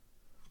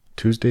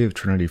Tuesday of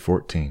Trinity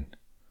 14.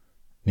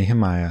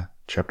 Nehemiah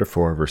chapter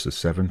 4 verses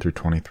 7 through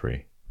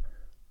 23.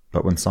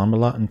 But when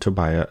Sanballat and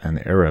Tobiah and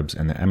the Arabs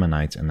and the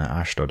Ammonites and the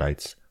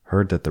Ashdodites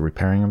heard that the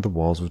repairing of the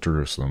walls of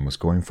Jerusalem was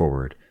going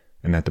forward,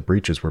 and that the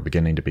breaches were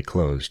beginning to be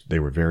closed, they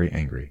were very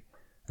angry.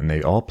 And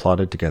they all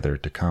plotted together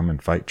to come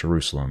and fight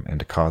Jerusalem and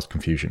to cause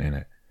confusion in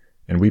it.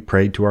 And we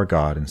prayed to our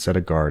God and set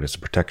a guard as a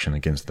protection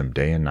against them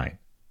day and night.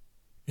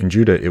 In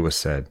Judah it was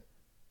said,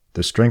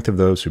 "The strength of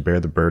those who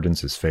bear the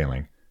burdens is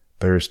failing.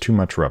 There is too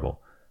much rubble.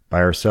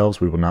 By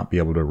ourselves we will not be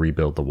able to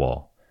rebuild the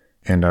wall."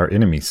 And our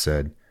enemies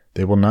said,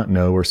 "They will not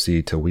know or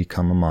see till we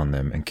come among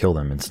them and kill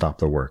them and stop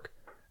the work."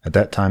 At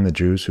that time the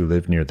Jews who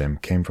lived near them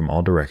came from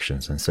all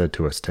directions and said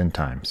to us 10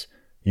 times,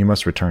 "You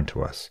must return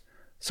to us."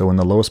 So in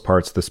the lowest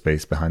parts of the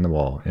space behind the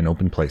wall, in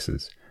open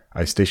places,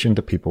 I stationed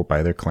the people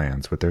by their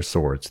clans, with their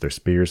swords, their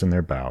spears, and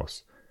their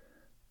bows.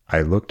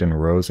 I looked and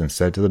arose and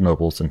said to the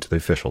nobles and to the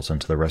officials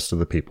and to the rest of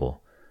the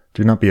people,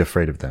 "Do not be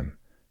afraid of them.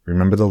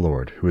 Remember the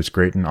Lord, who is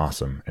great and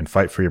awesome, and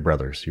fight for your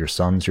brothers, your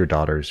sons, your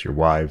daughters, your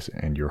wives,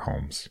 and your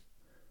homes."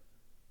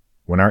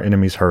 When our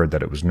enemies heard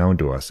that it was known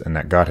to us and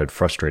that God had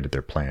frustrated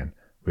their plan,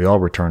 we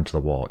all returned to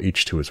the wall,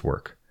 each to his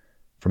work.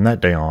 From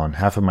that day on,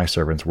 half of my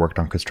servants worked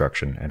on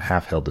construction, and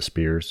half held the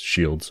spears,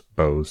 shields,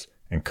 bows,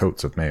 and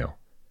coats of mail.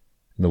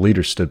 And the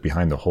leaders stood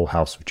behind the whole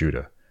house of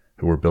Judah,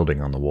 who were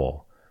building on the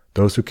wall.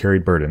 Those who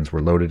carried burdens were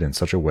loaded in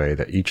such a way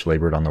that each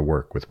labored on the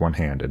work with one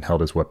hand and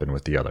held his weapon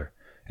with the other.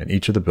 And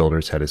each of the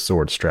builders had his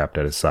sword strapped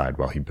at his side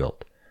while he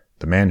built.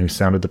 The man who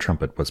sounded the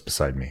trumpet was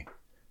beside me.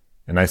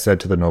 And I said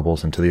to the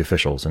nobles and to the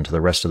officials and to the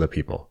rest of the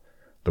people,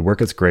 "The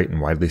work is great and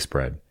widely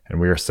spread,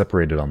 and we are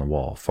separated on the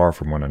wall, far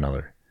from one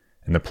another.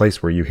 In the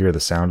place where you hear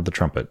the sound of the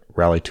trumpet,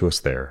 rally to us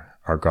there.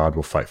 Our God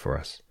will fight for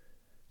us."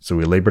 So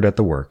we labored at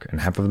the work, and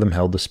half of them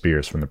held the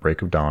spears from the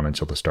break of dawn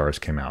until the stars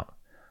came out.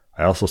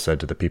 I also said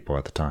to the people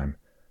at the time,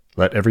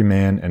 "Let every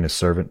man and his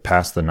servant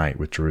pass the night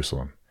with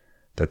Jerusalem,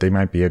 that they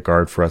might be a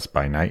guard for us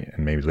by night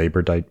and may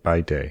labor by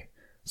day.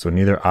 So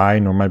neither I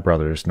nor my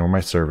brothers nor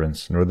my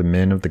servants nor the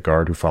men of the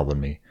guard who followed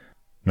me,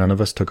 none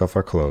of us took off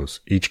our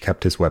clothes, each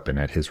kept his weapon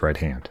at his right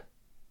hand."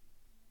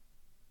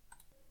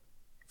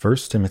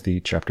 1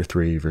 Timothy chapter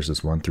 3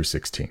 verses 1 through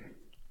 16.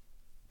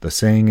 The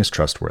saying is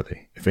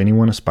trustworthy. If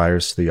anyone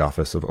aspires to the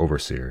office of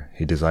overseer,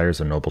 he desires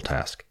a noble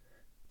task.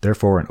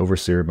 Therefore an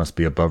overseer must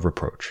be above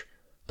reproach,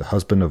 the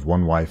husband of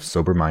one wife,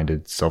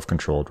 sober-minded,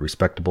 self-controlled,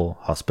 respectable,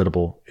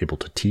 hospitable, able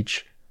to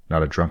teach,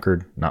 not a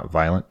drunkard, not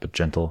violent but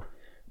gentle,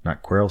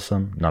 not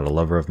quarrelsome, not a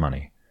lover of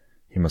money.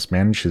 He must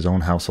manage his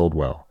own household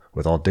well,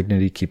 with all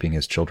dignity, keeping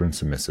his children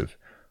submissive.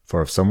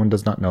 For if someone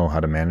does not know how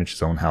to manage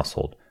his own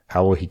household,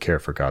 how will he care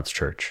for God's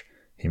church?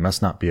 He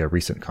must not be a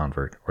recent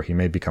convert, or he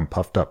may become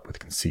puffed up with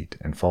conceit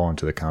and fall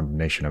into the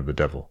condemnation of the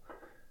devil.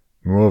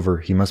 Moreover,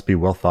 he must be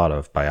well thought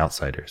of by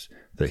outsiders,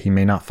 that he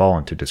may not fall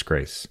into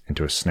disgrace,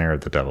 into a snare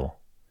of the devil.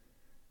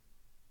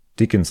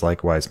 Deacons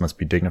likewise must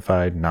be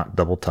dignified, not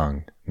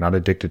double-tongued, not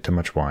addicted to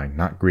much wine,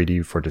 not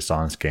greedy for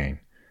dishonest gain.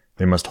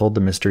 They must hold the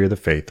mystery of the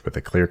faith with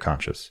a clear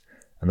conscience,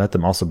 and let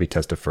them also be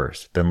tested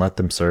first, then let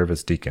them serve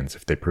as deacons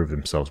if they prove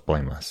themselves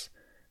blameless.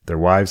 Their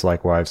wives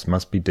likewise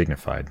must be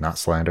dignified, not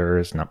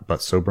slanderers,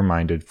 but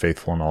sober-minded,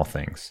 faithful in all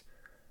things.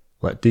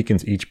 Let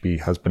deacons each be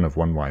husband of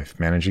one wife,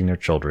 managing their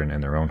children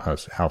and their own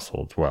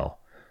households well.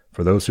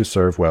 For those who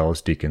serve well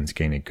as deacons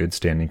gain a good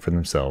standing for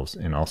themselves,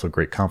 and also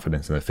great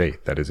confidence in the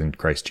faith that is in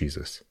Christ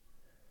Jesus.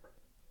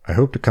 I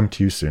hope to come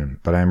to you soon,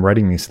 but I am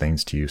writing these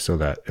things to you so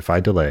that, if I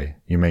delay,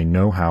 you may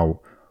know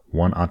how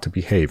one ought to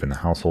behave in the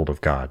household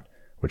of God,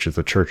 which is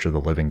the church of the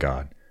living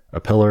God, a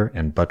pillar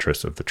and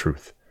buttress of the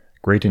truth.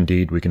 Great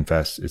indeed, we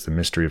confess, is the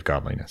mystery of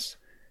godliness.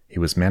 He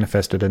was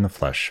manifested in the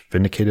flesh,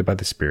 vindicated by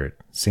the Spirit,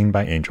 seen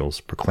by angels,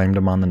 proclaimed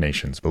among the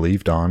nations,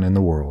 believed on in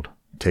the world,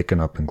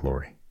 taken up in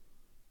glory.